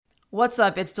What's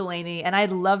up? It's Delaney, and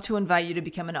I'd love to invite you to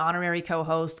become an honorary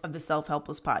co-host of the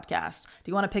Self-Helpless podcast. Do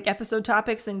you want to pick episode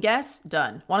topics and guests?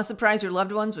 Done. Want to surprise your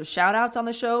loved ones with shout-outs on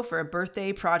the show for a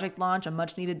birthday, project launch, a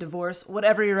much-needed divorce?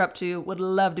 Whatever you're up to, would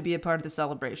love to be a part of the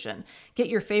celebration. Get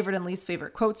your favorite and least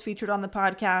favorite quotes featured on the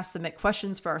podcast, submit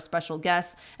questions for our special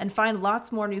guests, and find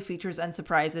lots more new features and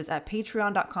surprises at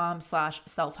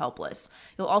patreon.com/selfhelpless.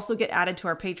 You'll also get added to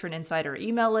our Patron Insider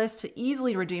email list to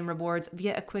easily redeem rewards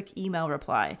via a quick email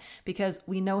reply, because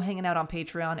we know hanging out on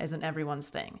Patreon isn't everyone's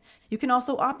thing. You can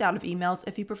also opt out of emails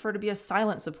if you prefer to be a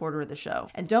silent supporter of the show.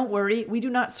 And don't worry, we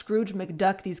do not Scrooge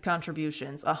McDuck these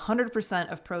contributions.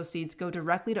 100% of proceeds go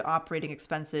directly to operating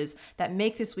expenses that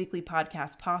make this weekly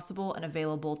podcast possible and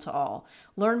available to all.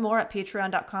 Learn more at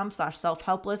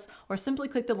patreon.com/selfhelpless or simply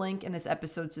click the link in this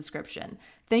episode's description.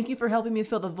 Thank you for helping me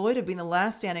fill the void of being the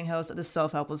last standing host of the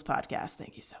Self-Helpless podcast.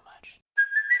 Thank you so much.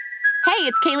 Hey,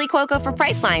 it's Kaylee Cuoco for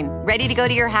Priceline. Ready to go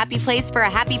to your happy place for a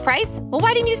happy price? Well,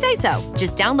 why didn't you say so?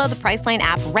 Just download the Priceline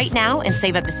app right now and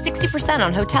save up to 60%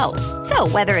 on hotels. So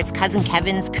whether it's Cousin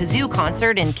Kevin's Kazoo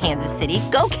Concert in Kansas City,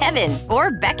 go Kevin, or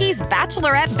Becky's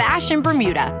Bachelorette Bash in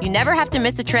Bermuda, you never have to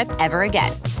miss a trip ever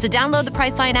again. So download the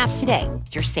Priceline app today.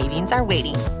 Your savings are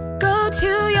waiting. Go to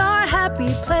your happy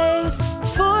place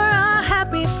for a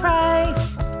happy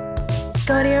price.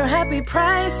 Go to your happy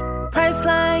price,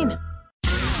 Priceline.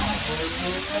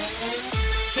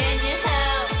 Can you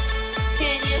help?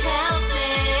 Can you help me?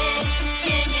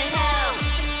 Can you help?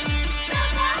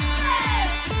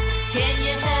 Self-helpless. Can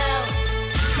you help?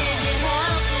 Can you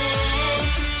help me?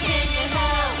 Can you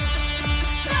help?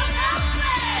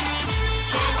 Self-helpless.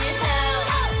 Can you help?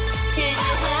 Can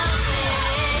you help me?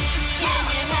 Can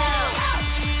you help?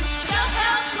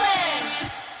 Self-helpless.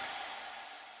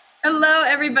 Hello,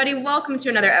 everybody. Welcome to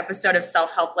another episode of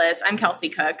Self-Helpless. I'm Kelsey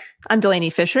Cook. I'm Delaney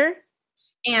Fisher.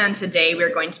 And today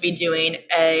we're going to be doing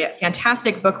a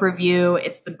fantastic book review.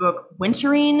 It's the book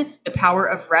Wintering, The Power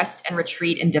of Rest and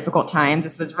Retreat in Difficult Times.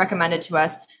 This was recommended to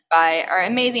us by our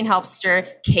amazing helpster,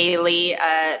 Kaylee.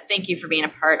 Thank you for being a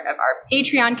part of our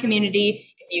Patreon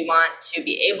community. If you want to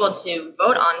be able to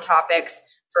vote on topics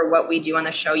for what we do on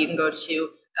the show, you can go to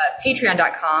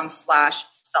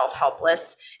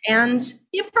patreon.com/selfhelpless and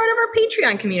be a part of our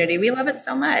Patreon community. We love it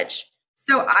so much.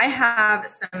 So I have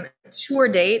some tour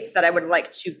dates that I would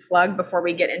like to plug before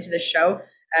we get into the show.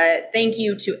 Thank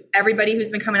you to everybody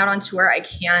who's been coming out on tour. I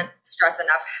can't stress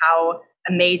enough how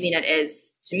amazing it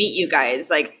is to meet you guys.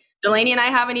 Like, Delaney and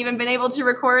I haven't even been able to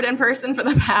record in person for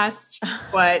the past,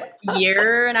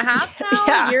 year and a half now,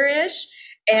 Yeah. year-ish,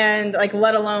 and like,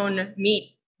 let alone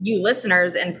meet you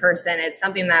listeners in person. It's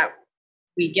something that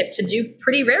we get to do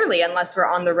pretty rarely unless we're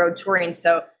on the road touring.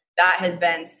 So that has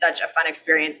been such a fun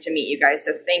experience to meet you guys.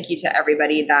 So thank you to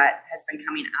everybody that has been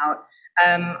coming out.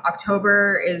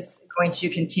 October is going to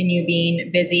continue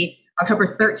being busy. October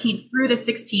 13th through the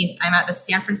 16th, I'm at the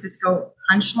San Francisco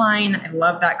Punchline. I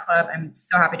love that club. I'm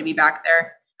so happy to be back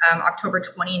there. October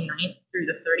 29th through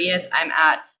the 30th, I'm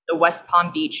at the West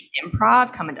Palm Beach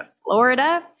Improv, coming to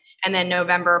Florida. And then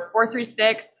November 4th through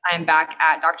 6th, I'm back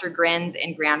at Dr. Grin's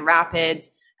in Grand Rapids.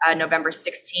 November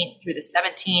 16th through the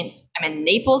 17th, I'm in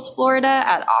Naples, Florida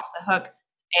at Off the Hook.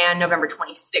 And November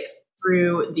 26th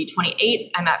through the 28th,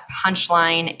 I'm at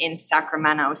Punchline in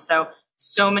Sacramento. So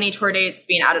many tour dates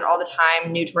being added all the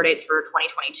time. New tour dates for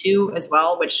 2022 as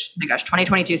well, which, oh my gosh,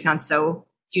 2022 sounds so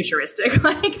futuristic,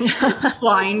 like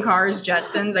flying cars,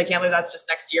 Jetsons. I can't believe that's just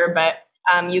next year. But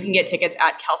you can get tickets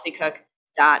at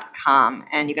kelseycook.com.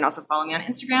 And you can also follow me on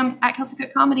Instagram at Kelsey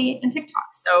Cook Comedy and TikTok.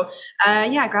 So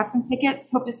grab some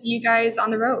tickets. Hope to see you guys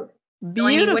on the road.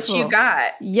 Delaney, what you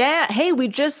got? Yeah. Hey, we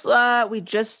just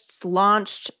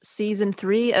launched season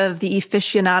 3 of the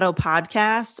Aficionado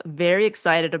podcast. Very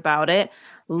excited about it.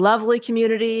 Lovely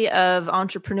community of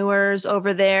entrepreneurs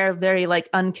over there. Very like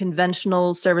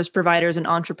unconventional service providers and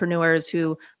entrepreneurs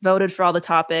who voted for all the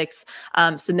topics,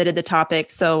 submitted the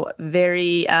topics. So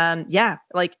very,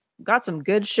 got some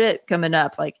good shit coming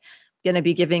up. Like, going to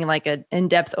be giving like an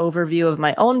in-depth overview of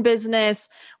my own business.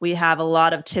 We have a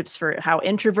lot of tips for how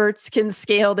introverts can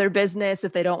scale their business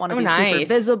if they don't want to be super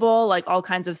visible, like all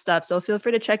kinds of stuff. So feel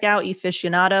free to check out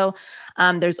Aficionado.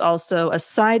 There's also a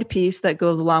side piece that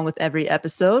goes along with every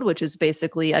episode, which is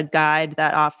basically a guide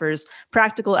that offers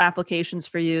practical applications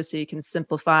for you so you can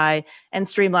simplify and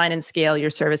streamline and scale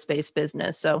your service-based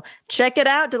business. So check it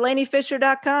out,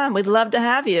 DelaneyFisher.com. We'd love to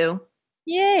have you.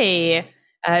 Yay.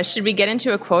 Should we get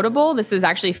into a quotable? This is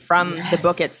actually from the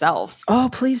book itself. Oh,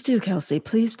 please do, Kelsey.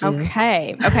 Please do.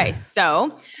 Okay.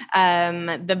 So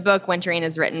the book Wintering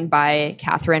is written by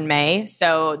Katherine May.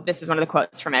 So this is one of the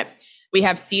quotes from it. We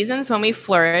have seasons when we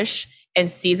flourish and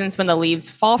seasons when the leaves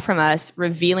fall from us,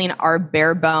 revealing our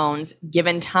bare bones.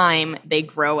 Given time, they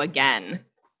grow again.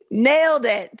 Nailed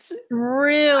it.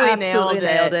 Really Absolutely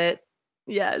nailed it.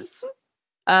 Yes.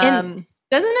 And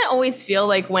doesn't it always feel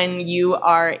like when you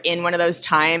are in one of those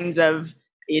times of,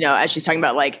 as she's talking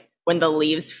about, like when the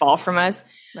leaves fall from us,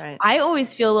 right. I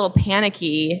always feel a little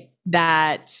panicky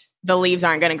that the leaves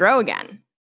aren't going to grow again.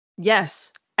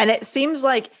 Yes. And it seems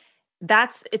like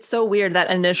it's so weird,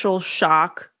 that initial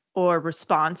shock or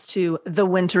response to the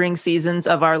wintering seasons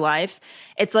of our life.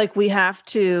 It's like we have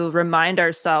to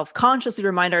consciously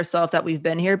remind ourselves that we've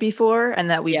been here before and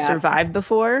that we've survived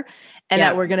before and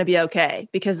that we're going to be okay,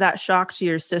 because that shock to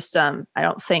your system, I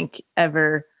don't think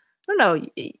ever,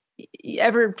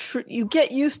 you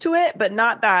get used to it, but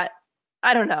not that,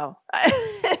 I don't know. Do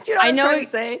you know what I'm trying to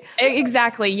say?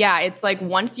 Exactly. Yeah. It's like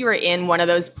once you are in one of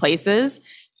those places,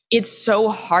 it's so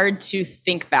hard to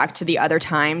think back to the other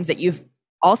times that you've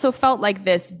also felt like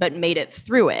this, but made it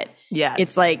through it. Yes.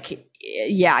 It's like,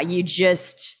 you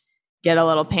just get a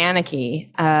little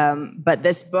panicky. But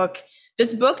this book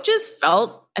just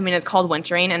felt, it's called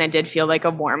Wintering, and it did feel like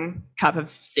a warm cup of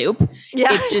soup. Yeah.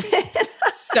 It's just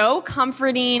so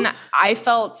comforting. I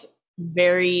felt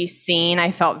very seen. I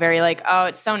felt very like, oh,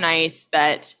 it's so nice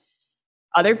that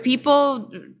other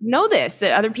people know this,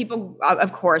 that other people,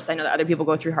 of course, I know that other people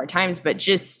go through hard times, but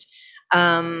just,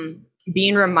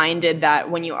 being reminded that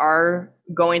when you are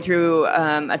going through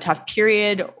a tough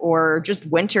period or just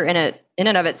winter in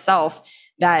and of itself,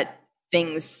 that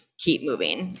things keep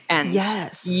moving and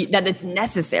that it's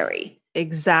necessary.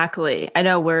 Exactly. I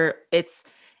know it's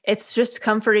just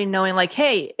comforting knowing like,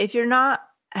 hey, if you're not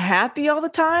happy all the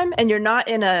time and you're not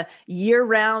in a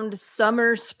year-round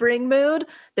summer, spring mood,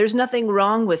 there's nothing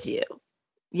wrong with you.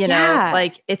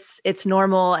 Like it's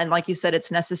normal. And like you said, it's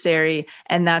necessary.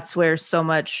 And that's where so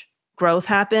much growth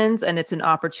happens. And it's an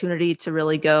opportunity to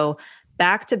really go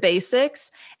back to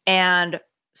basics and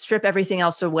strip everything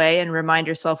else away and remind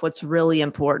yourself what's really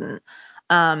important.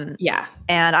 And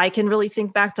I can really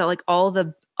think back to like all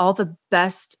the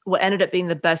best, what ended up being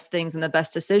the best things and the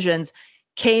best decisions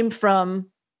came from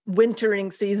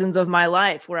wintering seasons of my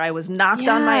life where I was knocked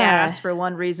on my ass for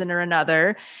one reason or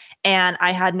another. And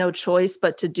I had no choice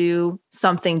but to do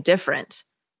something different.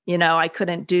 I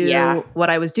couldn't do what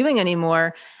I was doing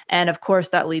anymore. And of course,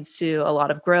 that leads to a lot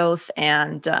of growth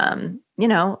and,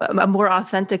 a more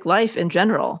authentic life in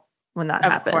general when that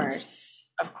happens.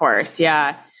 Of course.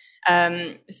 Yeah.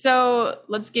 So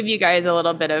let's give you guys a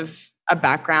little bit of a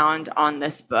background on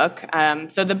this book.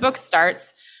 So the book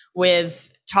starts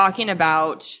with talking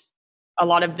about a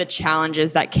lot of the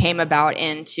challenges that came about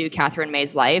into Katherine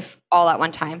May's life all at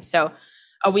one time. So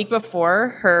a week before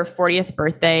her 40th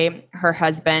birthday, her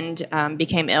husband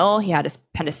became ill. He had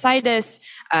appendicitis,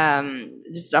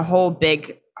 just a whole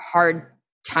big, hard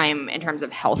time in terms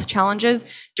of health challenges.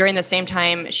 During the same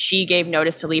time, she gave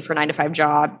notice to leave her 9-to-5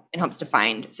 job in hopes to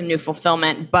find some new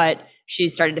fulfillment, but she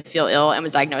started to feel ill and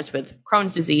was diagnosed with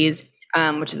Crohn's disease,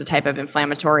 which is a type of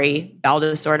inflammatory bowel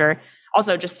disorder.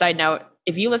 Also, just side note,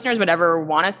 if you listeners would ever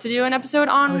want us to do an episode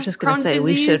on Crohn's disease, I was just going to say,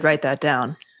 we should write that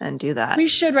down and do that. We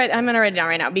should I'm going to write it down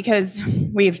right now because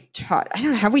we've taught, I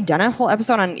don't know, have we done a whole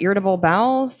episode on irritable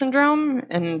bowel syndrome?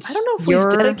 And I don't know if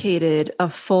we've dedicated a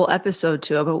full episode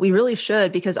to it, but we really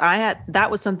should, because that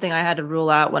was something I had to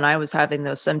rule out when I was having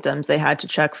those symptoms. They had to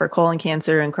check for colon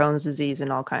cancer and Crohn's disease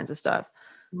and all kinds of stuff.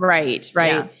 Right.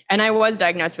 Yeah. And I was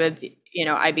diagnosed with,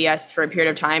 IBS for a period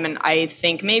of time. And I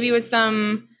think maybe with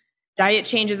some diet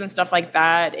changes and stuff like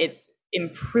that, it's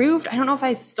improved. I don't know if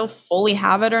I still fully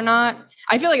have it or not.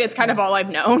 I feel like it's kind of all I've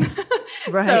known.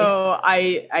 Right. So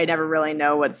I never really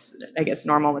know what's, I guess,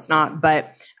 normal, what's not.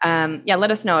 But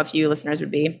let us know if you listeners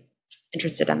would be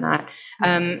interested in that.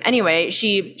 Anyway,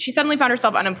 she suddenly found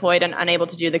herself unemployed and unable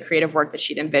to do the creative work that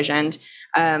she'd envisioned.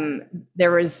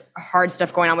 There was hard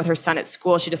stuff going on with her son at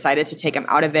school. She decided to take him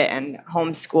out of it and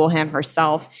homeschool him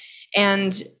herself.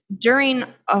 And during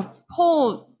a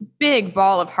whole big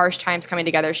ball of harsh times coming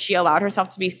together, she allowed herself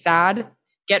to be sad,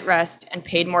 get rest, and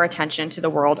paid more attention to the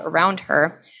world around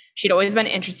her. She'd always been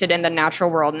interested in the natural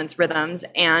world and its rhythms.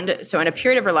 And so in a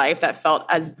period of her life that felt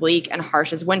as bleak and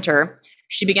harsh as winter,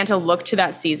 she began to look to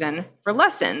that season for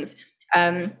lessons.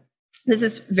 This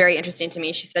is very interesting to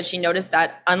me. She said she noticed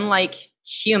that unlike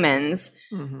humans,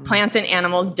 plants and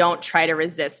animals don't try to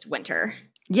resist winter.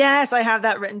 Yes, I have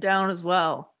that written down as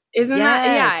well. Isn't that?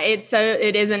 Yeah,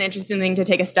 it is an interesting thing to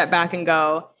take a step back and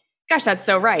go, gosh, that's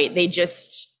so right. They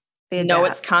know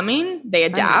it's coming, they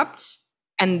adapt,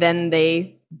 and then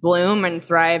they bloom and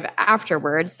thrive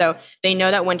afterwards. So they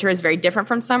know that winter is very different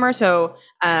from summer. So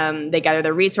they gather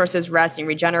their resources, rest, and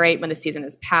regenerate. When the season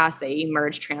is past, they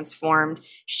emerge transformed.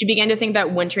 She began to think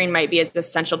that wintering might be as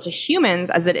essential to humans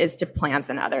as it is to plants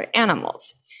and other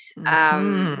animals.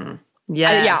 Yes.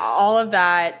 Yeah, all of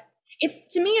that.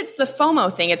 To me, it's the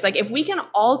FOMO thing. It's like, if we can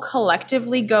all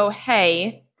collectively go,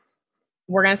 hey,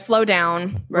 we're going to slow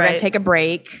down. We're going to take a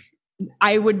break.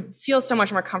 I would feel so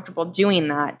much more comfortable doing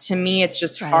that. To me, it's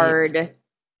just hard.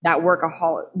 That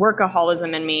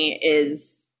workaholism in me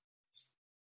is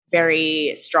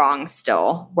very strong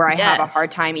still, where I have a hard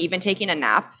time even taking a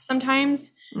nap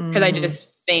sometimes, because I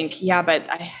just think, but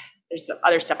there's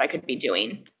other stuff I could be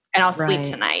doing, and I'll sleep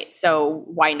tonight. So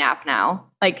why nap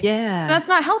now? That's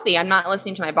not healthy. I'm not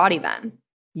listening to my body then.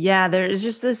 Yeah. There's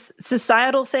just this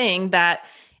societal thing that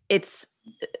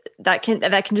that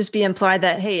can just be implied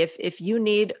that, hey, if you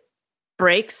need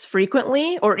breaks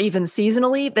frequently or even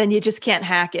seasonally, then you just can't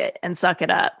hack it and suck it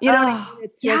up. You know what I mean?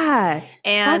 It's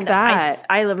and fuck that.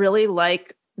 I really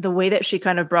like the way that she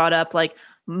kind of brought up like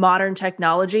modern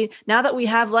technology. Now that we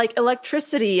have like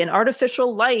electricity and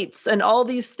artificial lights and all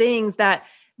these things that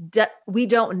we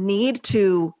don't need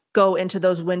to go into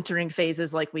those wintering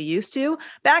phases like we used to.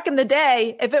 Back in the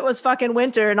day, if it was fucking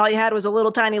winter and all you had was a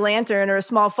little tiny lantern or a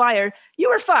small fire, you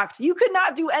were fucked. You could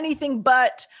not do anything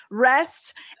but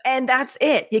rest, and that's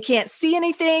it. You can't see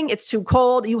anything. It's too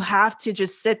cold. You have to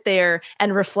just sit there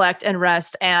and reflect and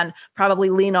rest and probably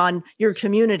lean on your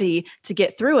community to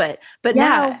get through it. But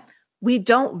now we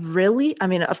don't really, I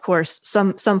mean, of course,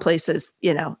 some places,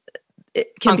 you know, it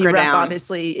can be rough,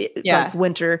 obviously, like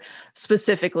winter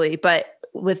specifically, but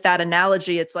with that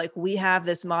analogy, it's like we have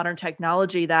this modern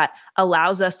technology that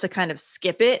allows us to kind of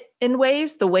skip it in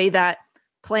ways, the way that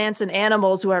plants and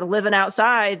animals who are living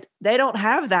outside, they don't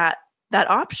have that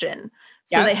option.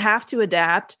 So they have to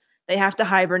adapt, they have to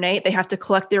hibernate, they have to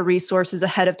collect their resources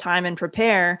ahead of time and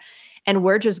prepare. And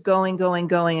we're just going.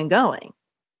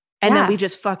 And then we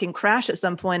just fucking crash at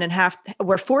some point and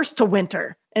we're forced to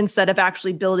winter instead of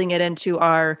actually building it into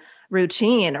our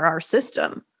routine or our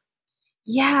system.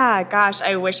 Yeah, gosh,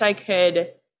 I wish I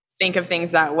could think of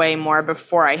things that way more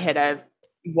before I hit a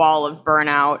wall of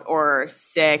burnout or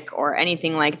sick or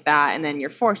anything like that. And then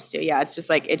you're forced to. Yeah, it's just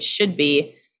like it should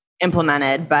be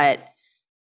implemented. But,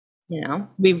 you know,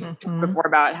 we've talked before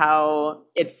about how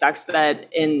it sucks that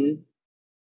in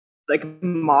like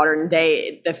modern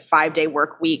day, the 5-day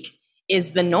work week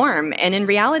is the norm. And in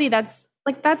reality, that's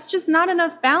just not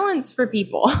enough balance for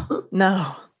people.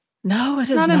 No, it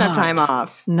is not enough time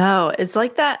off. No, it's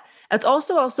like that. It's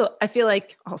also, I feel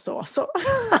like also, it's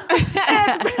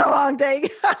been a long day,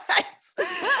 guys.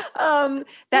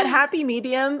 That happy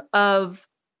medium of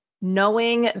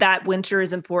knowing that winter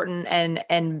is important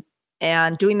and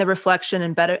doing the reflection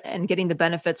and getting the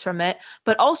benefits from it.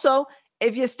 But also,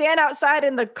 if you stand outside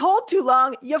in the cold too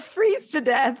long, you freeze to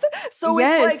death. So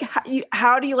it's like,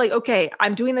 how do you like, okay,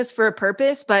 I'm doing this for a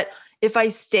purpose, but if I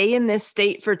stay in this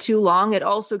state for too long, it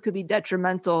also could be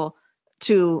detrimental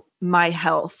to my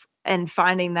health, and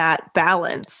finding that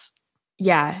balance.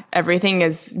 Yeah, everything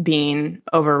is being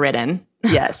overridden.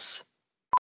 Yes.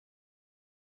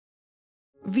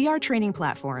 VR training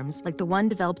platforms, like the one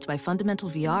developed by Fundamental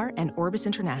VR and Orbis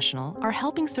International, are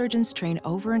helping surgeons train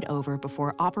over and over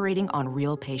before operating on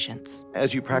real patients.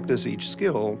 As you practice each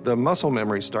skill, the muscle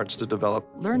memory starts to develop.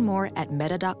 Learn more at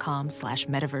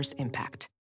meta.com/metaverseimpact.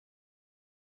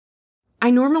 I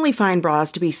normally find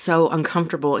bras to be so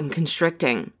uncomfortable and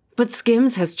constricting, but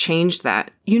Skims has changed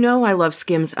that. You know I love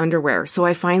Skims underwear, so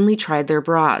I finally tried their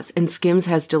bras, and Skims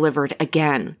has delivered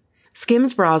again.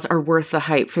 Skims bras are worth the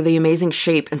hype for the amazing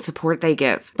shape and support they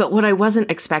give, but what I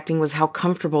wasn't expecting was how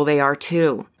comfortable they are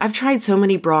too. I've tried so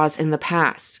many bras in the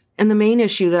past, and the main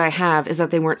issue that I have is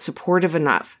that they weren't supportive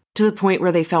enough, to the point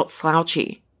where they felt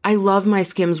slouchy. I love my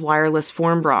Skims wireless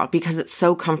form bra because it's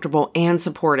so comfortable and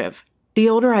supportive. The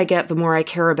older I get, the more I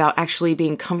care about actually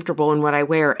being comfortable in what I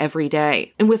wear every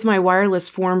day. And with my wireless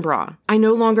form bra, I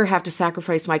no longer have to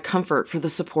sacrifice my comfort for the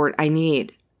support I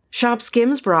need. Shop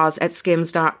Skims bras at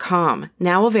skims.com,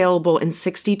 now available in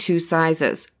 62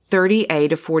 sizes, 30A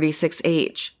to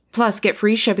 46H. Plus, get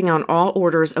free shipping on all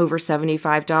orders over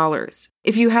 $75.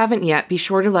 If you haven't yet, be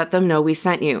sure to let them know we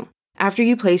sent you. After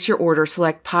you place your order,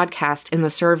 select podcast in the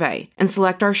survey and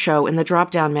select our show in the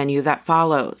drop-down menu that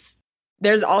follows.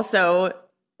 There's also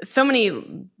so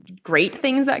many great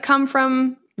things that come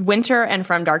from winter and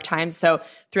from dark times. So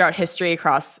throughout history,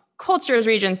 across cultures,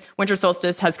 regions, winter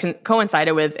solstice has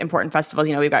coincided with important festivals.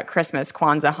 You know, we've got Christmas,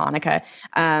 Kwanzaa, Hanukkah.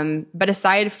 But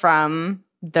aside from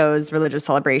those religious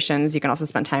celebrations. You can also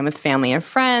spend time with family and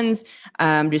friends,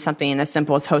 do something as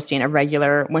simple as hosting a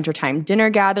regular wintertime dinner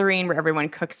gathering where everyone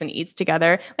cooks and eats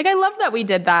together. Like, I love that we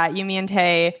did that, you, me, and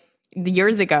Tay,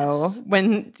 years ago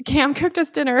when Cam cooked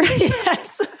us dinner.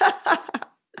 Yes.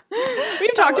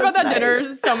 We've talked about that nice.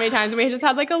 dinner so many times. And we just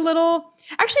had like a little,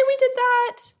 actually we did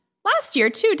that last year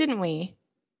too, didn't we?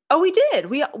 Oh, we did.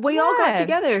 We all got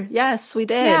together. Yes, we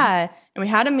did. Yeah. And we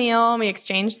had a meal and we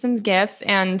exchanged some gifts.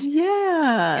 And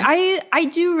yeah, I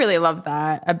do really love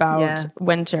that about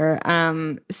winter.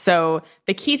 So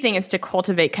the key thing is to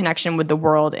cultivate connection with the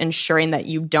world, ensuring that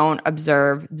you don't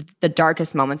observe the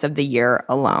darkest moments of the year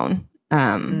alone.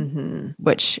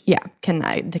 Which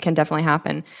can definitely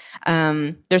happen.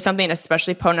 There's something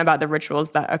especially potent about the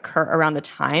rituals that occur around the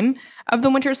time of the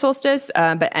winter solstice.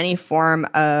 But any form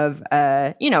of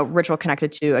ritual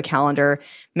connected to a calendar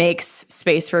makes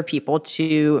space for people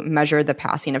to measure the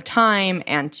passing of time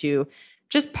and to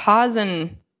just pause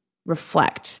and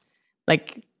reflect.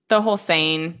 Like the whole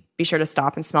saying, "Be sure to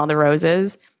stop and smell the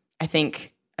roses." I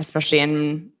think, especially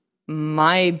in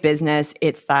my business,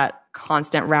 it's that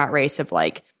constant rat race of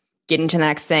like getting to the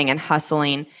next thing and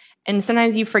hustling. And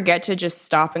sometimes you forget to just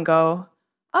stop and go,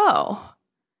 oh,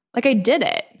 like I did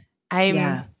it.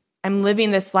 I'm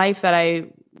living this life that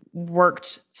I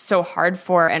worked so hard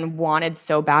for and wanted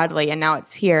so badly. And now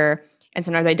it's here. And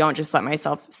sometimes I don't just let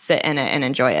myself sit in it and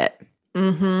enjoy it.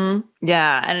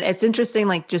 Yeah. And it's interesting,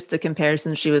 like just the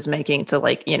comparison she was making to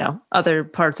like, other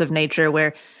parts of nature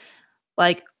where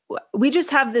like we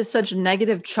just have this such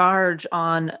negative charge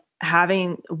on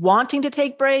wanting to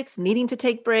take breaks, needing to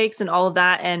take breaks and all of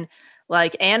that. And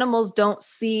like animals don't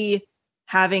see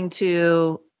having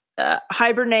to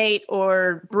hibernate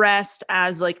or rest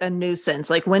as like a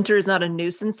nuisance. Like winter is not a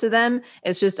nuisance to them.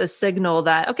 It's just a signal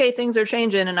that, okay, things are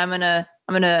changing and I'm going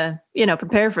to,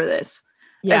 prepare for this.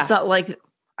 Yeah. It's not like,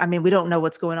 we don't know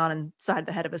what's going on inside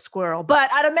the head of a squirrel,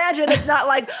 but I'd imagine it's not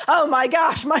like, oh my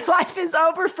gosh, my life is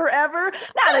over forever.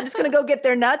 No, they're just going to go get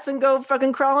their nuts and go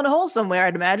fucking crawl in a hole somewhere,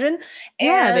 I'd imagine.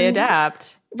 Yeah, they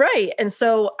adapt. Right. And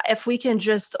so if we can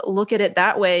just look at it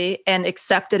that way and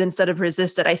accept it instead of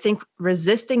resist it, I think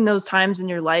resisting those times in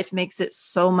your life makes it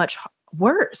so much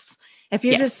worse. If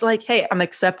you're just like, hey, I'm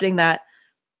accepting that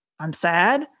I'm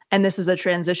sad and this is a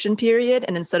transition period.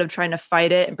 And instead of trying to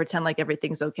fight it and pretend like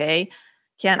everything's okay,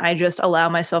 can't I just allow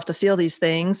myself to feel these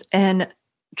things and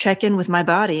check in with my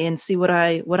body and see what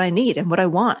I need and what I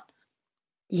want?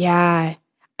 Yeah.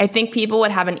 I think people would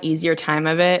have an easier time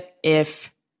of it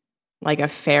if like a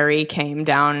fairy came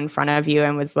down in front of you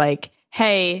and was like,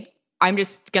 hey, I'm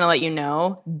just going to let you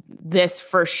know this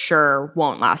for sure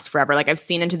won't last forever. Like I've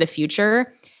seen into the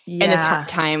future and this hard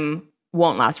time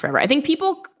won't last forever. I think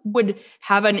people would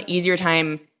have an easier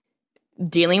time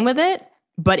dealing with it,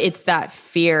 but it's that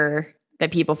fear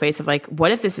that people face of like,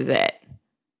 what if this is it?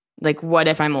 Like, what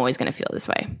if I'm always going to feel this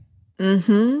way?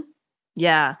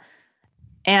 Yeah.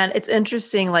 And it's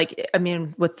interesting, like,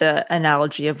 with the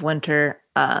analogy of winter,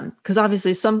 because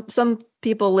obviously some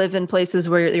people live in places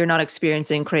where you're not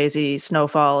experiencing crazy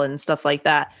snowfall and stuff like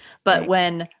that. But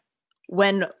when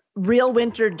real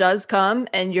winter does come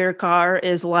and your car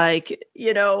is like,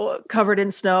 covered in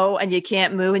snow and you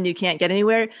can't move and you can't get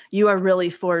anywhere, you are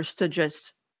really forced to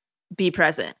just be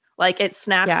present. Like it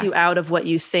snaps you out of what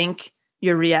you think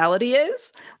your reality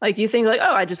is. Like you think like,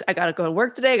 oh, I got to go to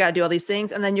work today. I got to do all these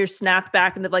things. And then you're snapped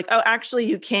back into like, oh, actually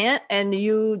you can't and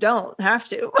you don't have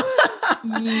to.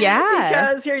 Yeah.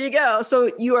 Because here you go.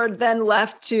 So you are then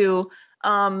left to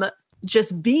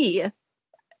just be.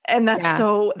 And that's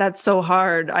so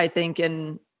hard, I think,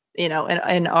 in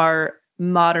our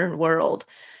modern world.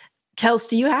 Kels,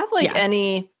 do you have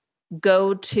any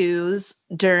go-tos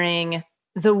during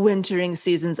the wintering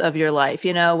seasons of your life?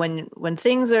 When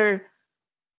things are,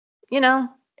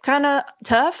 kind of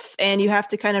tough and you have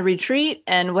to kind of retreat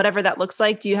and whatever that looks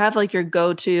like, do you have like your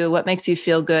go-to, what makes you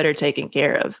feel good or taken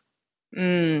care of?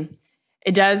 It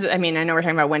does. I know we're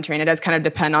talking about wintering. It does kind of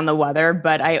depend on the weather,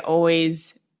 but I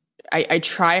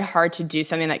try hard to do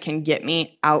something that can get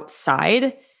me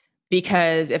outside,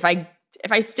 because if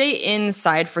I stay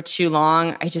inside for too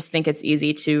long, I just think it's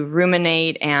easy to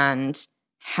ruminate and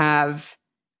have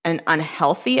an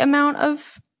unhealthy amount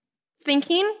of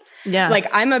thinking. Yeah. Like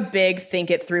I'm a big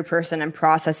think it through person and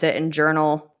process it and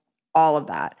journal, all of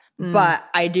that. But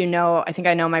I think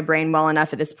I know my brain well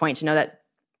enough at this point to know that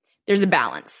there's a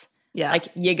balance. Yeah. Like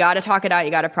you got to talk it out,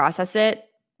 you got to process it,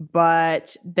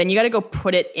 but then you got to go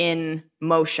put it in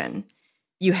motion.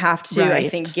 You have to, I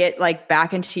think, get like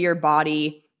back into your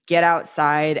body, get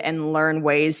outside and learn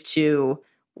ways to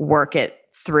work it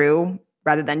through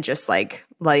rather than just like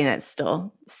letting it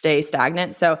still stay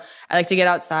stagnant. So I like to get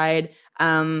outside.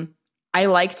 I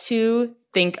like to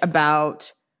think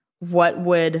about what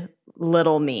would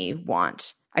little me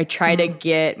want. I try to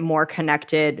get more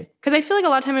connected because I feel like a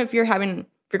lot of time if you're going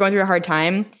through a hard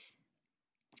time,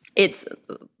 it's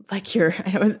like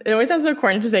it always sounds so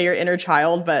corny to say your inner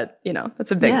child, but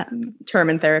that's a big term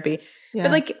in therapy. Yeah.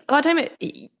 But like a lot of time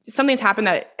something's happened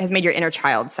that has made your inner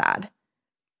child sad.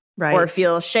 Right. Or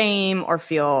feel shame or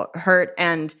feel hurt.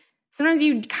 And sometimes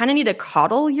you kind of need to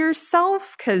coddle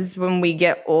yourself because when we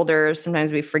get older,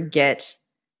 sometimes we forget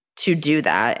to do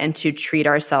that and to treat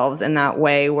ourselves in that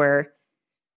way where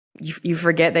you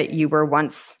forget that you were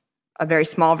once a very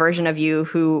small version of you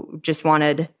who just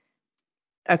wanted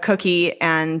a cookie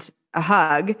and a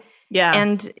hug. Yeah.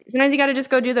 And sometimes you got to just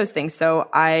go do those things. So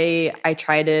I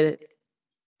try to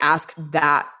ask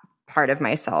that part of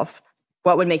myself.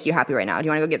 What would make you happy right now? Do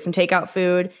you want to go get some takeout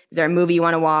food? Is there a movie you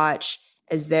want to watch?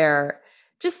 Is there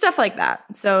just stuff like that?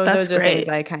 So those are things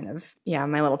I kind of,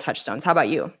 my little touchstones. How about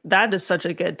you? That is such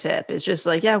a good tip. It's just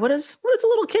like, what does the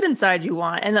little kid inside you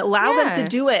want? And allow them to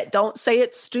do it. Don't say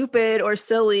it's stupid or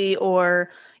silly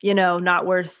or, not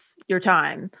worth your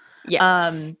time.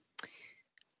 Yes.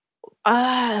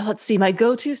 Let's see. My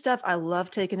go-to stuff. I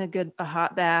love taking a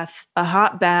hot bath. A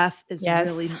hot bath is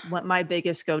really what my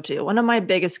biggest go-to. One of my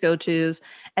biggest go-tos.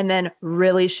 And then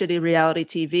really shitty reality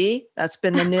TV. That's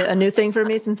been a new thing for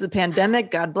me since the pandemic.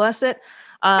 God bless it.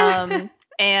 And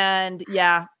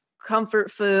comfort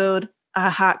food, a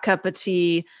hot cup of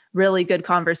tea, really good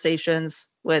conversations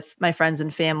with my friends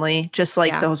and family. Just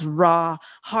like those raw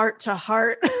heart to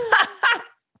heart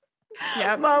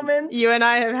moments. You and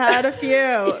I have had a few.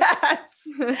 Yes.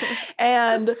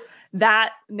 And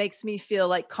that makes me feel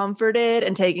like comforted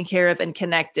and taken care of and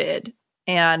connected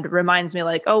and reminds me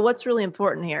like, oh, what's really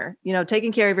important here?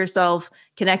 Taking care of yourself,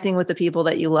 connecting with the people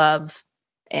that you love.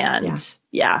 And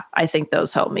I think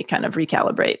those help me kind of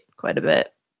recalibrate quite a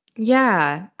bit.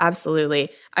 Yeah, absolutely.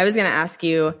 I was going to ask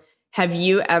you, have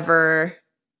you ever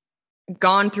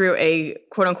gone through a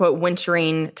quote unquote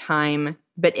wintering time,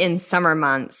 but in summer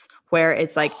months where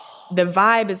it's like the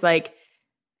vibe is like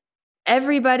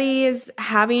everybody is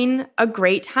having a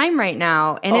great time right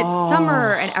now and it's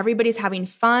summer and everybody's having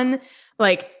fun.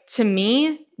 Like to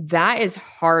me, that is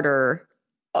harder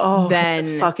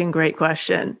than fucking great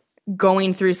question.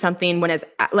 Going through something when it's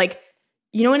like,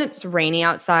 when it's rainy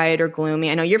outside or gloomy.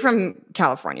 I know you're from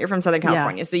California. You're from Southern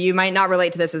California. So you might not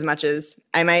relate to this as much as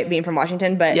I might being from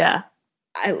Washington, but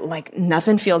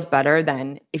nothing feels better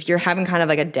than if you're having kind of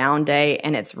like a down day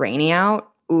and it's rainy out.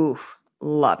 Ooh,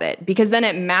 love it. Because then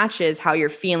it matches how you're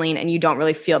feeling and you don't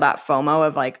really feel that FOMO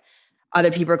of like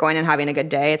other people are going and having a good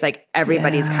day. It's like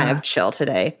everybody's kind of chill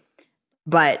today.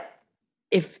 But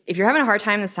if you're having a hard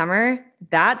time this summer,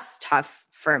 that's tough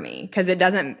for me because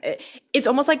it's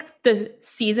almost like the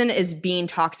season is being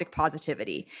toxic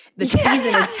positivity. The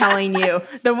season is telling you,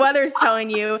 the weather's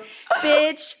telling you,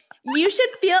 bitch, you should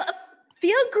feel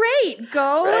great.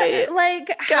 Go have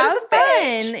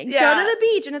fun. Go to the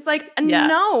beach. And it's like,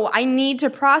 no, I need to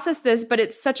process this, but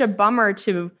it's such a bummer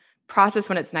to process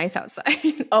when it's nice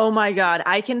outside. Oh my God.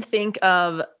 I can think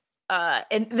of,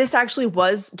 and this actually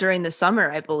was during the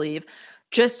summer, I believe,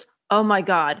 just, oh my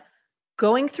God,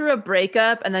 going through a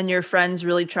breakup and then your friends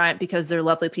really trying, because they're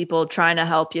lovely people, trying to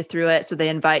help you through it. So they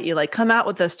invite you, like, come out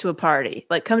with us to a party,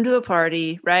 like come to a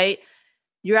party, right?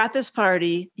 You're at this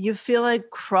party, you feel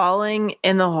like crawling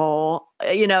in the hole,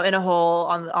 in a hole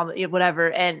on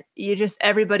whatever. And you just,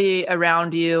 everybody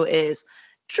around you is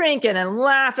drinking and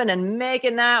laughing and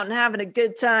making out and having a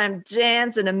good time,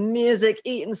 dancing to music,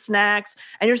 eating snacks.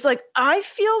 And you're just like, I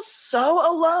feel so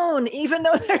alone, even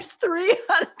though there's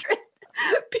 300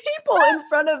 people in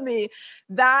front of me.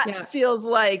 That feels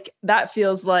like, that's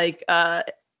the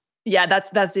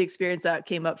experience that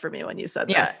came up for me when you said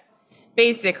that.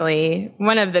 Basically,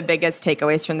 one of the biggest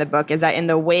takeaways from the book is that in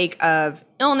the wake of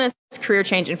illness, career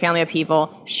change, and family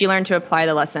upheaval, she learned to apply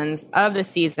the lessons of the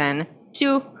season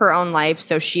to her own life.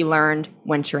 So she learned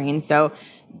wintering. So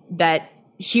that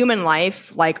human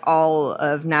life, like all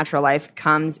of natural life,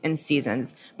 comes in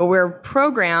seasons. But we're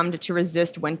programmed to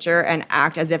resist winter and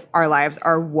act as if our lives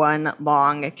are one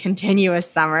long,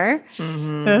 continuous summer.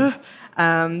 Mm-hmm.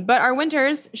 But our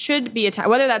winters should be a time,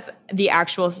 whether that's the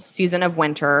actual season of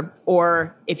winter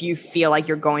or if you feel like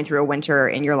you're going through a winter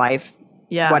in your life,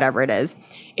 whatever it is,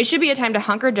 it should be a time to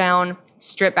hunker down,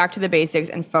 strip back to the basics,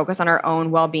 and focus on our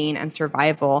own well-being and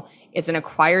survival It's an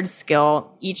acquired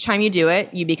skill. Each time you do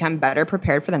it, you become better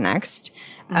prepared for the next.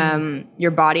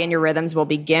 Your body and your rhythms will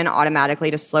begin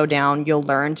automatically to slow down. You'll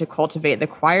learn to cultivate the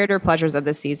quieter pleasures of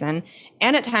the season.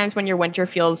 And at times when your winter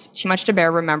feels too much to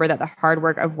bear, remember that the hard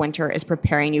work of winter is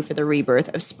preparing you for the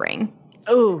rebirth of spring.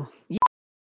 Oh,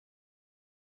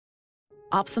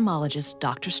 Ophthalmologist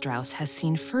Dr. Strauss has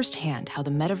seen firsthand how the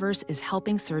metaverse is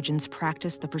helping surgeons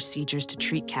practice the procedures to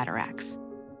treat cataracts.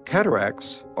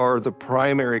 Cataracts are the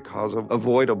primary cause of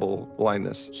avoidable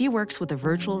blindness. He works with a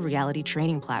virtual reality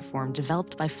training platform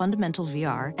developed by Fundamental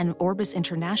VR and Orbis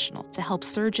International to help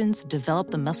surgeons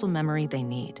develop the muscle memory they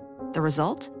need. The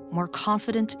result? More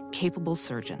confident, capable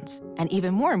surgeons. And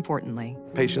even more importantly,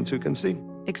 Patients who can see.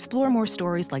 explore more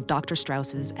stories like Dr.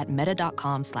 Strauss's at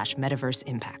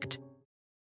meta.com/metaverseimpact.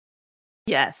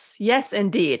 yes. Yes,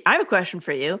 indeed. I have a question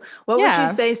for you. What would Yeah. you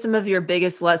say some of your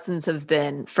biggest lessons have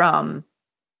been from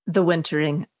the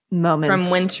wintering moments?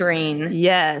 From wintering.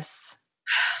 Yes.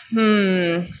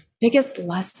 Biggest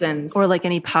lessons. Or like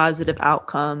any positive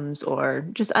outcomes or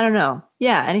just, I don't know.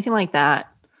 Yeah, anything like that.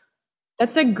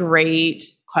 That's a great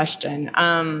question.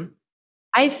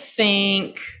 I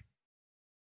think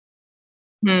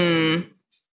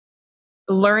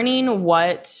learning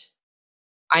what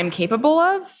I'm capable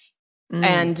of.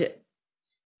 And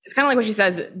it's kind of like what she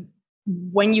says,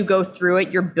 when you go through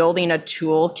it, you're building a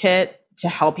toolkit to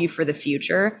help you for the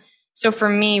future. So for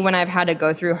me, when I've had to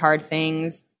go through hard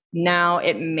things, now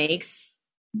it makes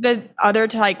the other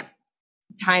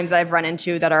times I've run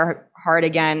into that are hard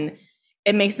again,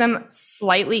 it makes them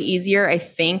slightly easier, I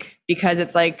think, because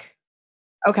it's like,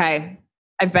 okay,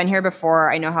 I've been here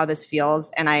before. I know how this feels.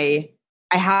 And I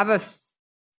have a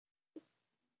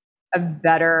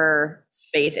better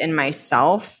faith in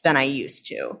myself than I used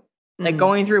to. Like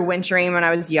going through wintering when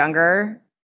I was younger,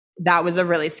 that was a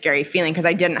really scary feeling because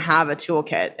I didn't have a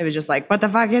toolkit. It was just like, what the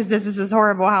fuck is this? This is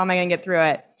horrible. How am I going to get through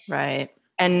it? Right.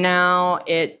 And now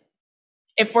it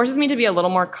forces me to be a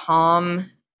little more calm,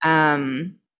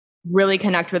 really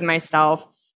connect with myself.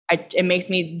 It makes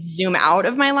me zoom out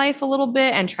of my life a little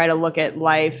bit and try to look at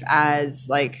life as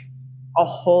like a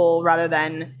whole rather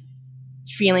than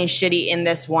feeling shitty in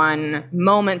this one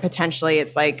moment. Potentially,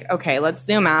 it's like, okay, let's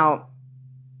zoom out.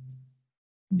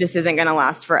 This isn't going to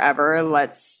last forever.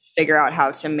 Let's figure out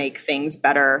how to make things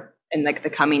better in like the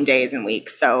coming days and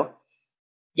weeks. So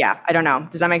yeah, I don't know.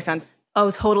 Does that make sense?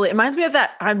 Oh, totally. It reminds me of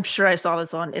that. I'm sure I saw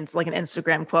this on it's like an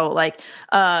Instagram quote, like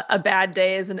a bad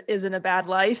day isn't a bad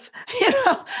life.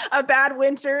 A bad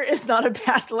winter is not a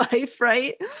bad life,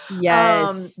 right?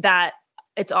 Yes. That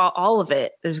it's all of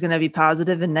it. There's going to be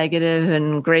positive and negative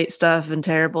and great stuff and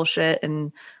terrible shit.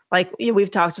 And like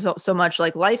we've talked so much,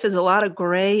 like life is a lot of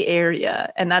gray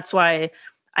area. And that's why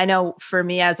I know for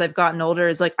me, as I've gotten older,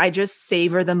 is like, I just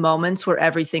savor the moments where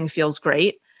everything feels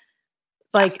great.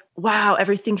 Like, wow,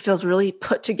 everything feels really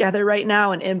put together right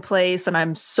now and in place. And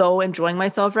I'm so enjoying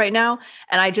myself right now.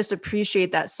 And I just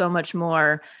appreciate that so much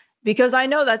more because I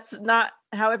know that's not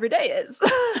how every day is.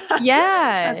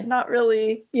 Yeah. That's not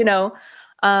really,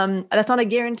 that's not a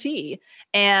guarantee.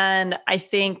 And I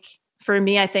think for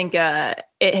me,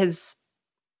 it has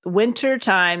winter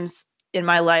times in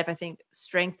my life, I think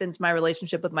strengthens my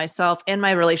relationship with myself and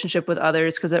my relationship with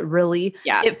others. Cause it really,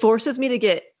 it forces me to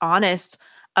get honest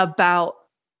about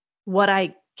what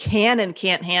I can and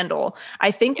can't handle. I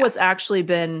think what's actually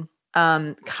been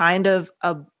kind of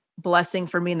a blessing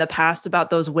for me in the past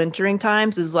about those wintering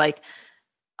times is like,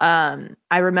 I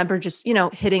remember just,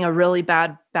 hitting a really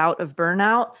bad bout of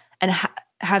burnout and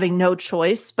having no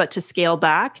choice but to scale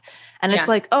back. And it's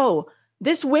like, oh,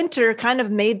 this winter kind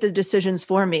of made the decisions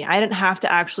for me. I didn't have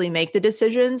to actually make the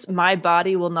decisions. My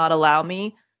body will not allow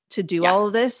me to do all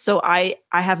of this. So I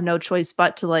have no choice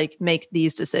but to like make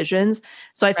these decisions.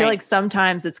 So I feel like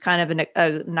sometimes it's kind of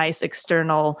a nice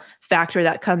external factor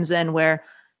that comes in where,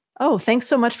 oh, thanks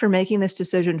so much for making this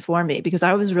decision for me because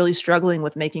I was really struggling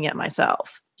with making it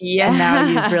myself. Yeah. And now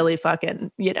you've really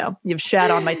fucking, you've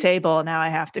shat on my table and now I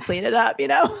have to clean it up,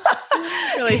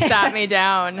 Really sat me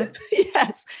down.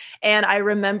 Yes. And I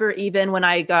remember even when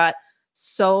I got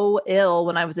so ill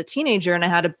when I was a teenager and I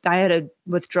had to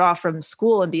withdraw from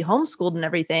school and be homeschooled and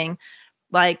everything,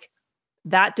 like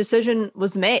that decision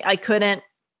was made. I couldn't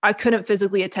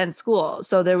physically attend school.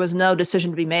 So there was no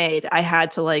decision to be made. I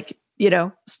had to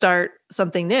start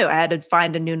something new. I had to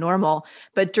find a new normal.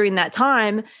 But during that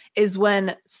time is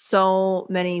when so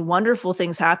many wonderful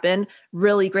things happen,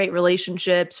 really great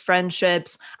relationships,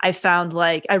 friendships. I found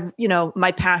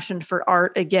my passion for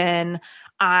art again.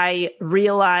 I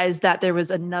realized that there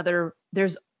was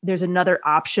there's another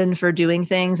option for doing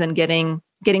things and getting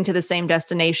to the same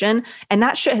destination. And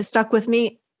that shit has stuck with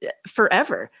me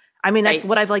forever. I mean, that's Right.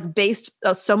 what I've like based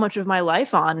so much of my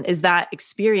life on, is that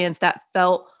experience that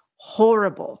felt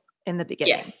horrible in the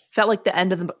beginning. Yes. Felt like the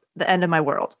end of my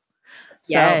world.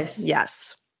 So,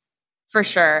 yes. For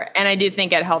sure. And I do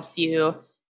think it helps you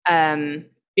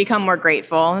become more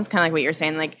grateful. It's kind of like what you're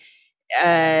saying. Like,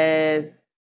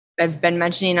 I've been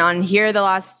mentioning on here the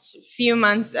last few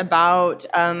months about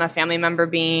a family member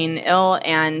being ill.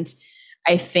 And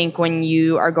I think when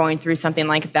you are going through something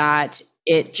like that,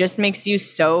 it just makes you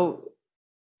so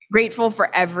grateful for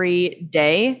every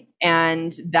day.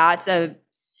 And that's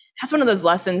one of those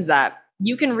lessons that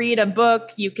you can read a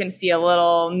book, you can see a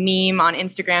little meme on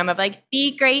Instagram of like,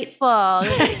 be grateful,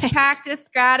 practice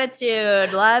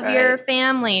gratitude, love your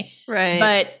family. Right.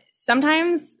 But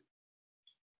sometimes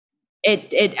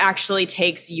it actually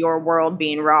takes your world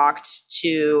being rocked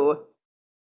to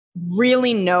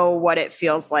really know what it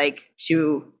feels like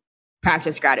to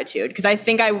practice gratitude. Because I'd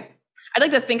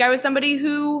like to think I was somebody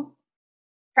who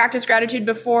practiced gratitude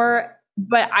before,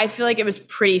 but I feel like it was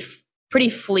pretty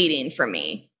fleeting for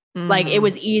me. Like it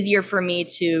was easier for me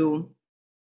to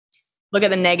look at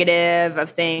the negative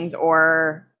of things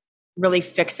or really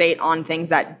fixate on things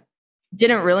that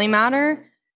didn't really matter.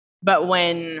 But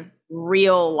when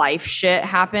real life shit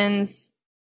happens,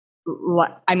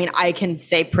 I mean, I can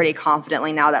say pretty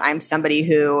confidently now that I'm somebody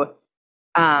who,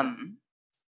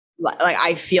 like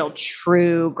I feel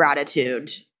true gratitude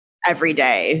every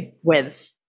day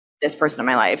with this person in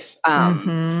my life,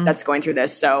 that's going through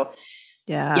this. So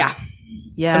yeah.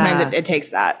 Sometimes it takes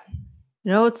that.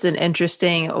 You know, it's an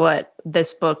interesting, what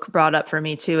this book brought up for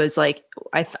me too, is like,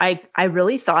 I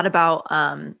really thought about,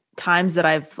 times that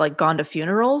I've like gone to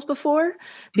funerals before,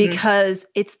 because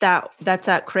that's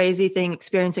that crazy thing,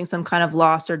 experiencing some kind of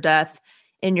loss or death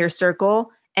in your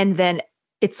circle. And then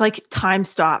it's like time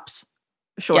stops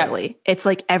shortly. Yep. It's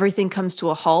like everything comes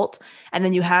to a halt. And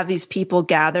then you have these people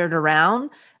gathered around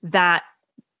that,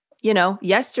 you know,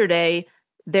 yesterday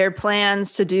their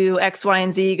plans to do X, Y,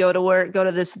 and Z, go to work, go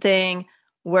to this thing,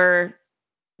 were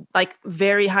like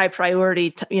very high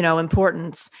priority,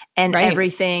 importance. And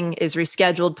everything is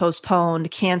rescheduled, postponed,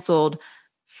 canceled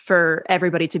for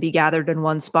everybody to be gathered in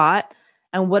one spot.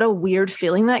 And what a weird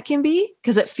feeling that can be,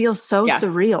 because it feels so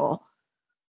surreal.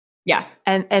 Yeah.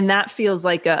 And that feels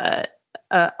like a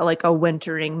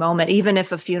wintering moment, even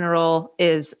if a funeral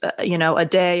is, a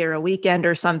day or a weekend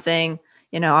or something.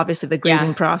 Obviously the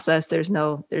grieving process, there's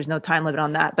no time limit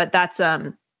on that, but that's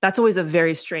always a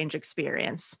very strange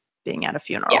experience, being at a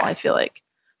funeral. I feel like.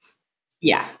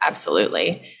 Yeah,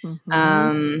 absolutely.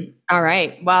 All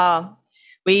right. Well,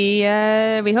 we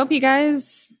hope you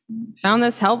guys found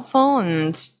this helpful.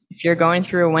 And if you're going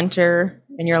through a winter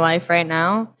in your life right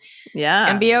now, it's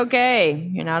going to be okay.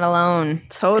 You're not alone.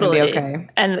 Totally. It's gonna be okay.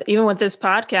 And even with this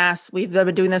podcast, we've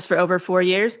been doing this for over 4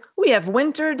 years. We have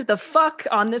wintered the fuck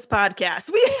on this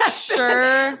podcast.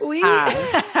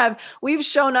 We've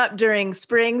shown up during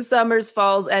spring, summers,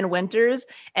 falls, and winters.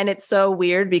 And it's so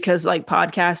weird because like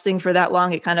podcasting for that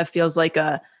long, it kind of feels like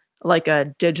a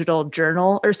digital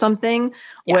journal or something,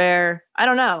 where I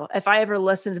don't know, if I ever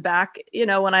listened back,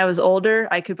 when I was older,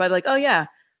 I could be like, oh yeah,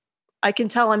 I can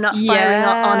tell I'm not firing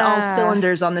on all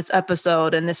cylinders on this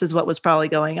episode. And this is what was probably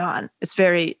going on. It's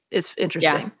interesting.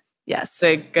 Yeah. Yes. It's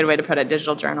a good way to put it,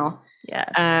 digital journal.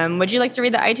 Yes. Would you like to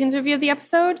read the iTunes review of the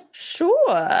episode?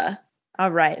 Sure.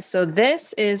 All right. So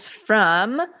this is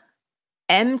from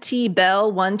MT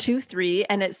Bell 123,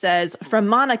 and it says, from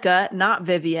Monica, not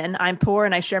Vivian. I'm poor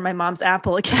and I share my mom's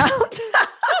Apple account.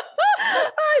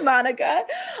 Hi, Monica.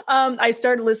 I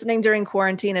started listening during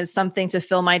quarantine as something to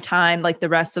fill my time like the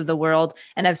rest of the world,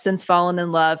 and have since fallen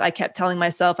in love. I kept telling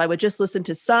myself I would just listen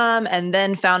to some, and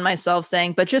then found myself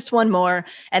saying, but just one more,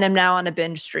 and am now on a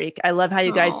binge streak. I love how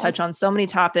you guys touch on so many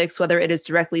topics, whether it is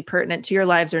directly pertinent to your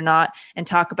lives or not, and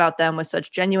talk about them with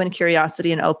such genuine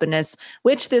curiosity and openness,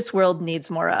 which this world needs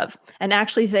more of. And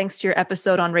actually, thanks to your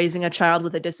episode on raising a child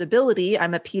with a disability,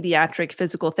 I'm a pediatric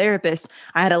physical therapist,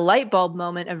 I had a light bulb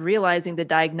moment of realizing the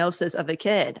diagnosis of a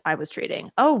kid I was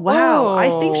treating. Oh, wow.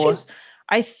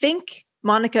 I think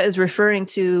Monica is referring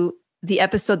to the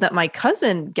episode that my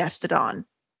cousin guested on.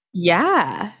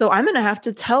 Yeah. So I'm going to have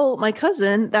to tell my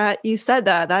cousin that you said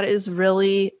that. That is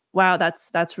really, wow.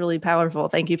 That's really powerful.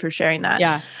 Thank you for sharing that.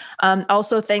 Yeah.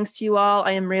 Also, thanks to you all,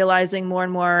 I am realizing more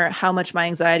and more how much my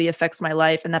anxiety affects my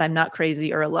life and that I'm not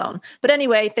crazy or alone. But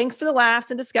anyway, thanks for the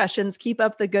laughs and discussions. Keep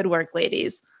up the good work,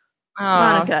 ladies.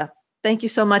 Monica, thank you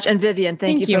so much. And Vivian,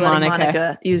 thank you for letting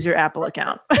Monica use your Apple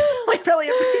account. We really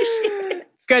appreciate it.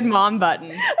 Good mom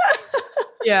button.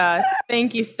 Yeah.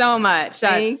 Thank you so much.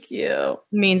 Thank you.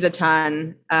 Means a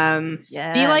ton.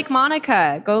 Be like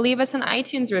Monica. Go leave us an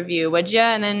iTunes review, would you?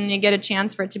 And then you get a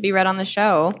chance for it to be read on the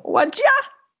show. Would ya?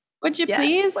 Would you Yes,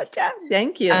 please? would ya?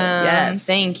 Thank you. Yes.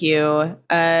 Thank you.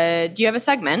 Do you have a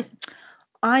segment?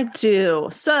 I do.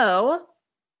 So,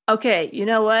 okay, you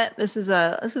know what? This is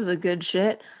a good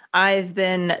shit. I've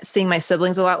been seeing my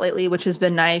siblings a lot lately, which has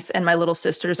been nice. And my little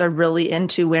sisters are really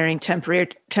into wearing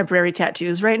temporary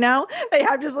tattoos right now. They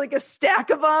have just like a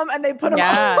stack of them and they put them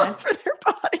all over their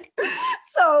body.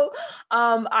 So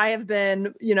I have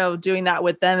been, doing that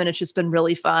with them and it's just been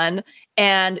really fun.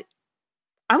 And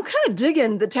I'm kind of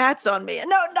digging the tats on me.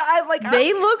 No,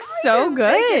 they look so good.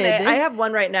 I have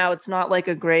one right now. It's not like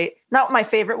not my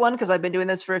favorite one because I've been doing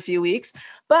this for a few weeks,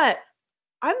 but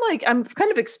I'm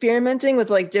kind of experimenting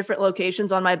with like different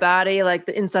locations on my body, like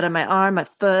the inside of my arm, my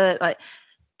foot,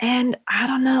 and I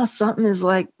don't know, something is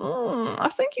like, I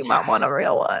think you might want a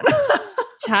real one.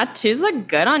 Tattoos look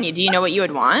good on you. Do you know what you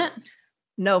would want?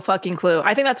 No fucking clue.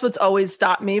 I think that's what's always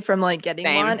stopped me from like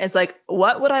getting one is like,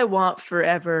 what would I want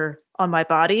forever on my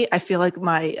body? I feel like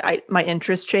my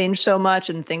interests change so much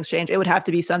and things change. It would have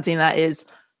to be something that is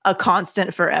a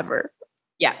constant forever.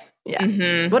 Yeah. Yeah.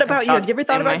 Mm-hmm. What about you? Have you ever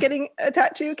thought about getting a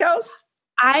tattoo, Kels?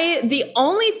 The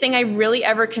only thing I really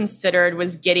ever considered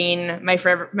was getting my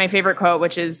favorite quote,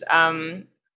 which is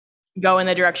go in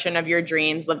the direction of your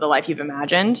dreams, live the life you've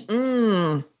imagined.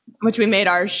 Which we made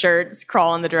our shirts,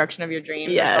 crawl in the direction of your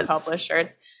dreams. Yes. Self-helpless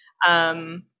shirts. Is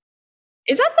that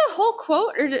the whole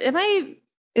quote or am I...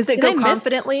 Is it go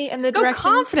confidently in the direction? Go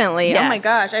confidently. Yes. Oh my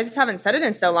gosh. I just haven't said it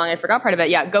in so long. I forgot part of it.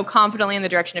 Yeah. Go confidently in the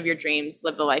direction of your dreams.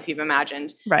 Live the life you've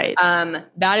imagined. Right.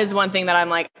 That is one thing that I'm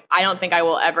like, I don't think I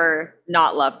will ever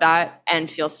not love that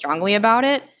and feel strongly about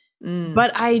it.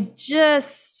 But I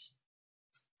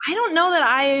don't know that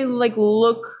I like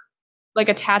look like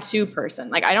a tattoo person.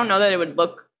 Like, I don't know that it would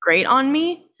look great on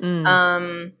me. So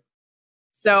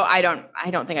I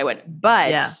don't think I would,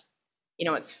 but you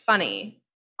know, it's funny.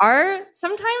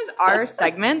 Sometimes our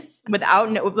segments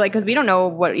because we don't know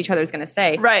what each other's going to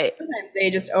say. Right. Sometimes they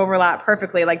just overlap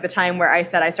perfectly. Like the time where I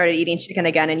said I started eating chicken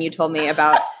again and you told me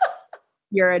about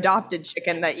your adopted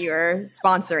chicken that you're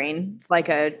sponsoring, like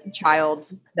a child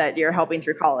that you're helping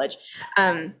through college.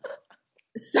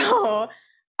 So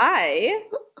I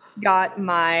got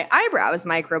my eyebrows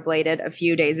microbladed a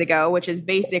few days ago, which is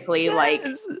basically like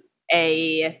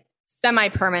a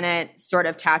semi-permanent sort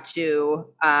of tattoo.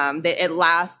 It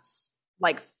lasts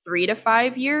like 3 to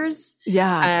 5 years.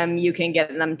 Yeah. You can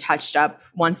get them touched up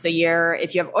once a year.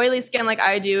 If you have oily skin like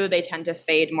I do, they tend to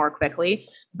fade more quickly.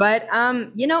 But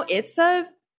it's a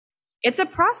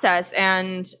process,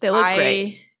 and they look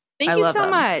great. Thank you so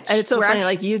much. And it's so funny.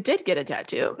 Like you did get a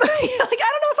tattoo. Like I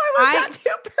don't know if I'm a tattoo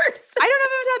person. I don't know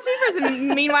if I'm a tattoo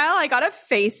person. Meanwhile, I got a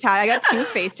face tattoo. I got 2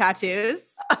 face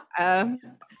tattoos.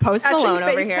 Post Malone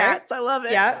over here. Tats. I love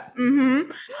it. Yeah.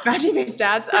 Mm-hmm. Matching face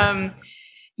tats.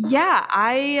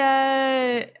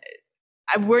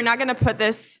 We're not going to put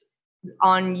this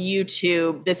on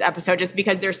YouTube, this episode, just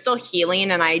because they're still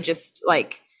healing. And I just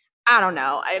I don't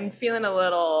know. I'm feeling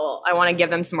I want to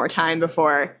give them some more time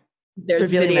before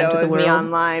there's video of me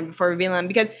online before revealing them,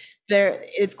 because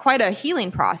it's quite a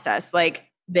healing process. Like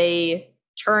they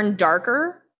turn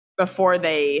darker before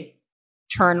they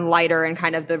turn lighter and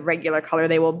kind of the regular color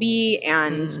they will be.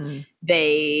 And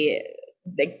they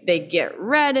get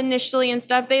red initially and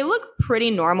stuff. They look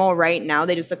pretty normal right now.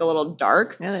 They just look a little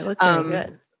dark. Yeah, they look very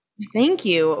good. Thank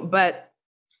you. But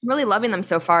I'm really loving them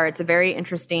so far. It's a very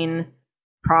interesting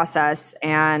process.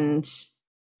 And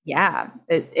yeah,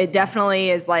 it definitely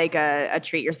is like a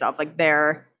treat yourself. Like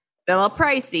they're a little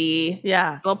pricey.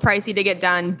 Yeah. It's a little pricey to get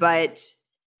done, but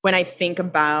when I think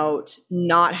about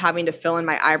not having to fill in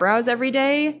my eyebrows every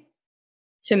day,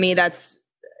 to me, it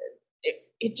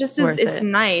just is, it's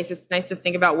nice. It's nice to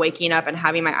think about waking up and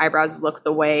having my eyebrows look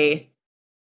the way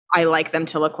I like them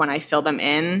to look when I fill them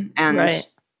in. And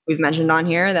we've mentioned on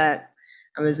here that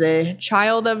I was a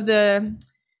child of the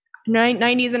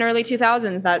 90s and early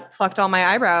 2000s that plucked all my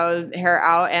eyebrow hair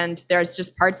out, and there's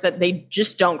just parts that they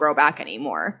just don't grow back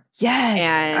anymore. Yes.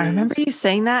 And I remember you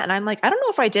saying that, and I'm like, I don't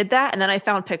know if I did that. And then I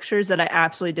found pictures that I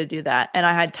absolutely did do that. And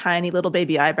I had tiny little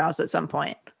baby eyebrows at some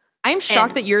point. I'm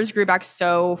shocked that yours grew back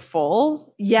so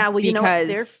full. Yeah, well, you know what?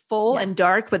 They're full and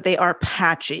dark, but they are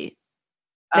patchy.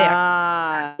 They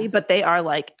are patchy, but they are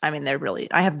they're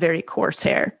really, I have very coarse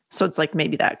hair. So it's like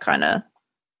maybe that kind of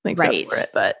makes up for it,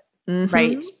 but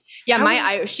right.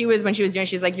 Yeah,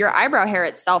 she's like, your eyebrow hair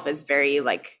itself is very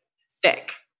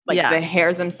thick. The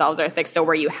hairs themselves are thick. So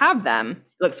where you have them,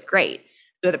 it looks great.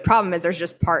 the problem is there's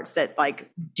just parts that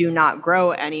like do not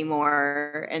grow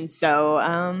anymore. And so,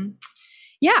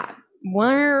 yeah,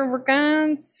 we're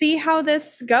going to see how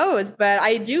this goes, but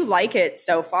I do like it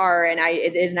so far. And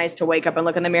it is nice to wake up and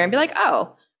look in the mirror and be like,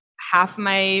 oh, half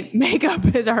my makeup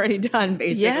is already done,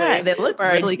 basically. Yeah, they look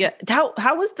really good. How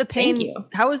was the pain? Thank you.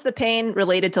 How was the pain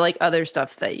related to like other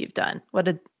stuff that you've done?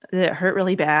 Did it hurt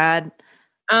really bad?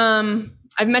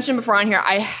 I've mentioned before on here,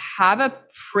 I have a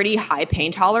pretty high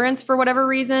pain tolerance for whatever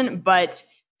reason, but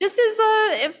this is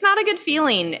it's not a good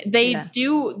feeling. They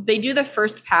do the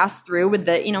first pass through with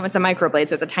the, it's a microblade,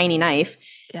 so it's a tiny knife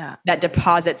that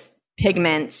deposits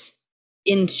pigment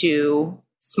into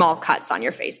small cuts on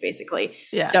your face, basically.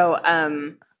 Yeah. So,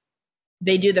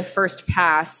 they do the first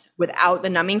pass without the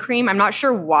numbing cream. I'm not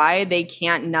sure why they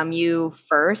can't numb you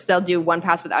first. They'll do one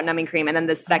pass without numbing cream, and then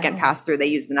the second pass through, they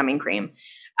use the numbing cream.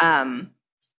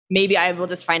 Maybe I will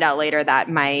just find out later that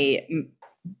my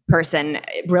person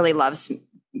really loves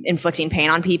inflicting pain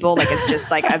on people. Like it's just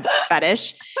like a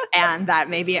fetish, and that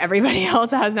maybe everybody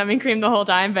else has numbing cream the whole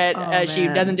time, but she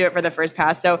doesn't do it for the first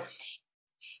pass. So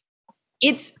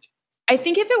I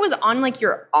think if it was on like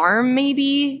your arm,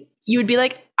 maybe you would be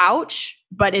like, ouch,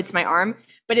 but it's my arm.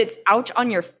 But it's ouch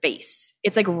on your face.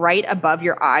 It's like right above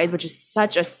your eyes, which is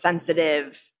such a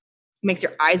sensitive, makes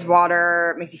your eyes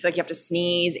water, makes you feel like you have to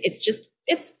sneeze.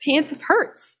 It's pain. It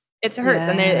hurts. It hurts.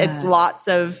 And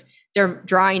it's they're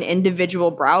drawing individual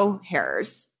brow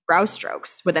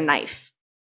strokes with a knife.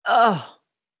 Oh,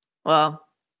 well,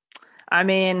 I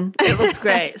mean, it looks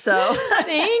great. So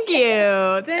thank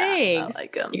you. Thanks. I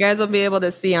like them. You guys will be able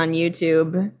to see on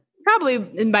YouTube. Probably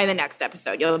by the next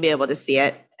episode, you'll be able to see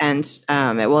it, and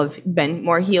it will have been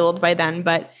more healed by then.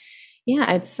 But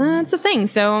yeah, it's a thing.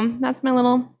 So that's my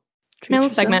little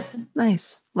segment.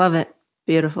 Nice, love it,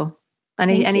 beautiful.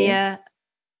 Any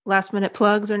last minute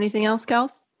plugs or anything else,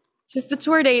 Kels? Just the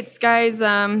tour dates, guys.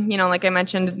 Like I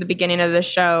mentioned at the beginning of the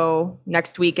show,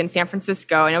 next week in San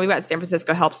Francisco. I know we've got San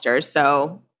Francisco Helpsters,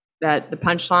 so that the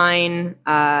Punchline.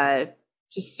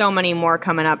 Just so many more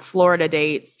coming up. Florida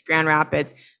dates, Grand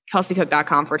Rapids,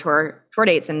 KelseyCook.com for tour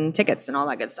dates and tickets and all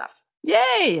that good stuff.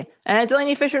 Yay! And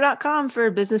DelaneyFisher.com for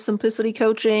business simplicity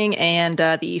coaching and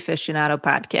the Aficionado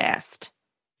podcast.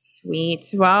 Sweet.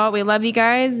 Well, we love you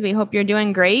guys. We hope you're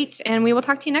doing great, and we will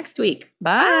talk to you next week.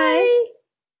 Bye.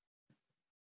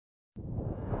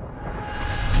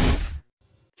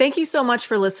 Thank you so much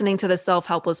for listening to the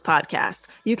Self-Helpless podcast.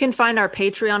 You can find our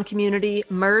Patreon community,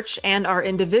 merch, and our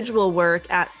individual work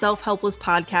at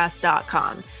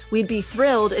selfhelplesspodcast.com. We'd be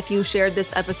thrilled if you shared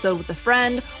this episode with a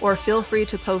friend, or feel free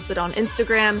to post it on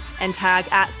Instagram and tag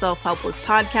at Self-Helpless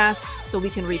Podcast so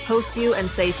we can repost you and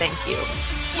say thank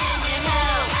you.